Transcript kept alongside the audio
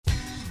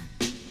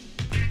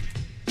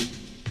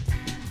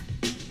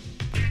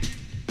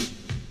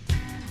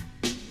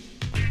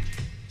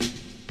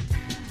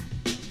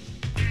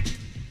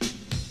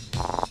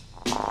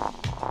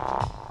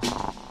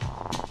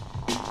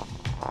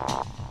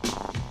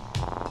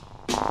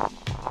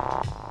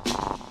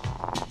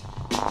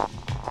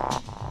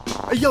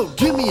Hey, yo,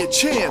 give me a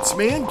chance,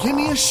 man, give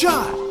me a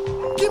shot.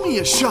 Give me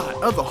a shot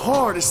of the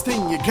hardest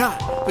thing you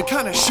got, the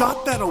kind of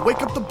shot that'll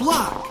wake up the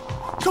block.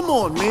 Come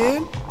on,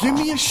 man, give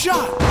me a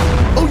shot.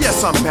 Oh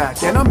yes, I'm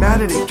back and I'm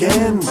at it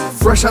again,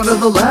 fresh out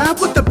of the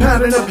lab with the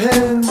pad and a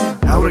pen.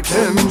 Out of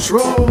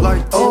control,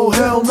 like oh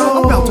hell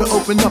no. I'm about to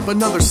open up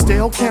another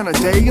stale can of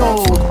day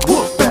old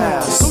whoop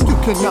ass, so you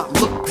cannot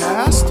look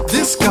past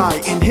this guy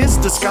in his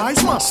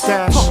disguise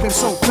mustache, talking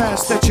so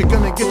fast that you're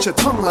gonna get your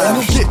tongue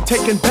lashed. You'll get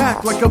taken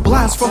back like a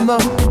blast from the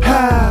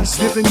past,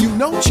 giving you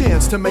no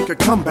chance to make a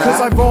comeback,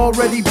 cause I've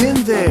already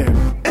been there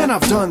and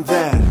I've done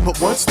that. But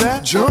what's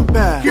that? Jump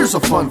back. Here's a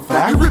fun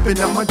fact, you're ripping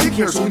out my dick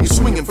hairs when you're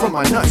swinging from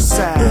my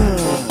nutsack.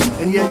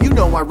 And yeah, you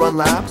know I run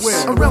laps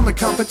around the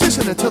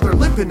competition until they're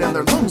limping and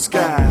their lungs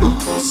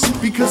gas.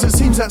 Because it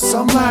seems that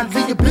some lack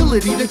the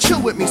ability to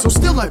chill with me, so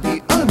still I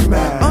be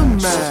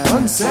unmatched,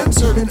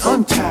 uncensored and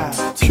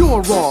untapped.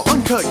 Pure raw,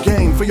 uncut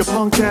game for your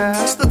punk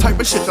ass. The type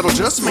of shit that'll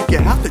just make you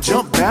have to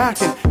jump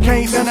back, and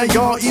can't none of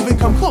y'all even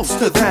come close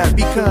to that,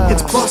 because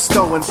it's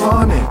Busto and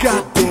Phonic.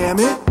 God damn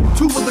it,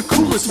 two of the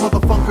coolest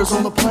motherfuckers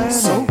on the planet.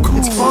 So cool.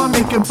 It's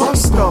Phonic and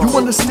Busto. You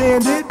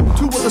understand it?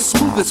 Two of the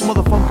smoothest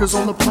motherfuckers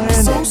on the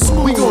planet. So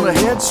smooth. We gonna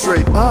head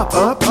straight up,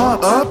 up,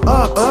 up, up,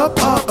 up, up,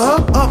 up,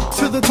 up, up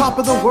to the top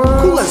of the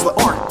world. Cool as the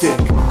Arctic,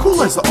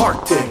 cool as the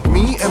Arctic.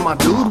 Me and my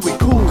dude, we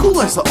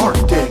cool as the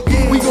Arctic.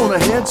 Yeah. We gonna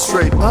head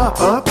straight up,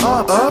 up,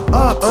 up, up,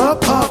 up,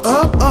 up, up,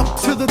 up,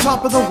 up to the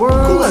top of the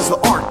world. Cool as the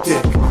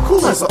Arctic,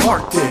 cool as the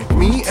Arctic.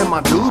 Me and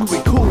my dude, we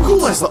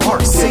cool as the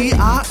Arctic. See,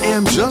 I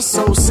am just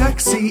so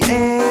sexy,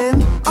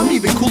 and I'm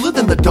even cooler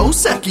than the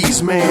Dos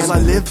Equis, man. Cause I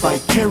live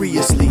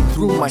vicariously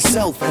through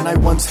myself, and I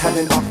once had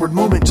an awkward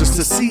moment just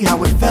to see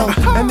how it felt.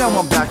 And now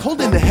I'm back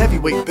holding the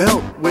heavyweight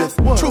belt with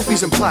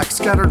trophies and plaques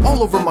scattered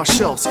all over my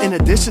shelves. In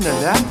addition to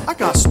that, I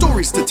got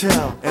stories to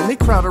tell, and they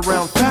crowd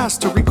around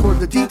fast to record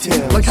the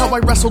details. Like how I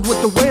wrestled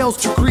with the whales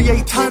to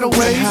create tidal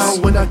waves, and how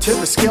when I tip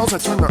the scales I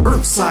turn the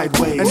earth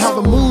sideways, and how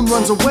the moon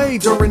runs away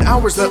during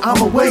hours that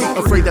I'm awake,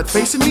 afraid that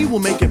facing me will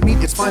make it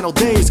meet its final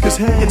days. Cause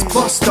hey, it's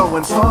Busto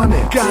and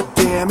Phonic. God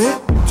damn it,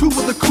 two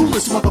of the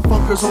coolest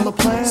motherfuckers on the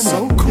planet.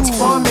 So cool. It's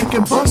Phonic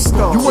and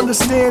Busto. You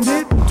understand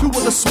it? Two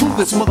of the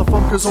smoothest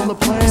motherfuckers on the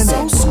planet.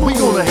 So smooth. We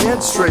gonna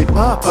head straight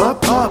up,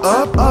 up, up,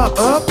 up, up,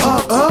 up,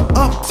 up, up,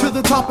 up to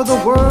the top of the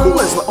world. Cool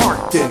as the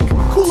Arctic,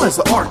 cool as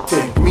the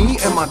Arctic. Me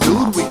and my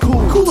dude, we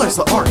cool as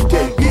the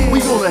Arctic. Yeah. We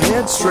gonna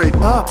head straight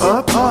up,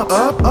 up, up,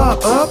 up,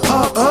 up, up,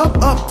 up, up,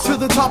 up to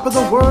the top of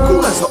the world.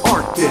 Cool as the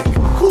Arctic,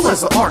 cool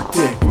as the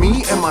Arctic.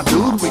 Me and my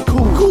dude, we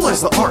cool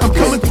as the Arctic. I'm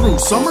coming through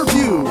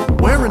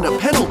Summerview, wearing a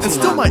penalty, and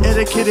still my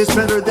etiquette is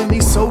better than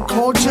these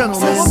so-called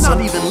gentlemen. So I'm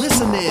not even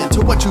listening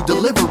to what you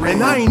delivering,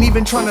 and I ain't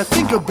even trying to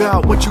think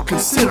about what you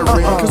considering,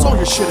 cause all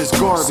your shit is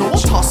garbage. So I'll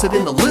toss it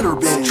in the litter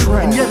bin,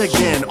 and yet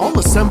again I'll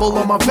assemble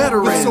all my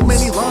veterans. With so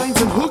many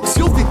lines and hooks,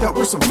 you'll think that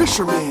we're some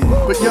fishermen.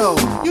 But yo,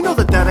 you know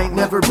that ain't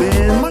never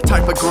been my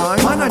type of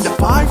grind. My 9 to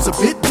 5's a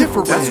bit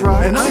different, that's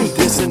right, and I ain't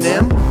dissing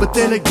them. But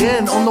then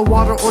again, on the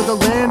water or the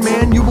land,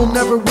 man, you will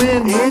never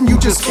win, and you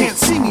just can't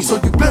see me, so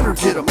you better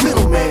get a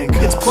middleman.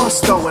 It's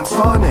Busto and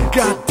Phonic.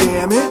 God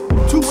damn it,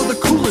 two of the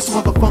coolest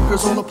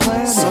motherfuckers on the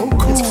planet. So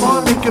cool. It's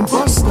Phonic and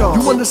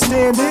Busto. You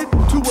understand it?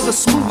 Two of the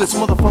smoothest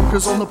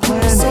motherfuckers on the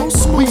planet. So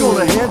smooth. We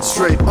gonna head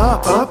straight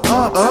up, up,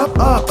 up, up,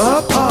 up,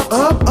 up, up,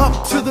 up,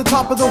 up to the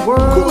top of the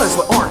world. Cool as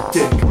the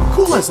Arctic,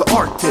 cool as the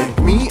Arctic.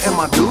 Me and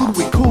my dude,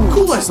 we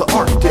cool as the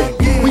Arctic.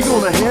 Yeah. We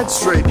gonna head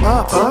straight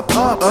up, up,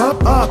 up,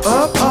 up, up,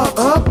 up, up,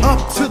 up,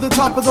 up to the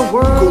top of the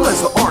world. Cool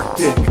as the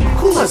Arctic,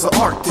 cool as the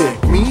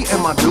Arctic. Me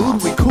and my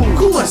dude, we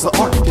cool as the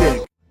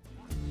Arctic.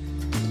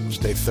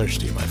 Stay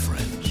thirsty, my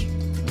friend.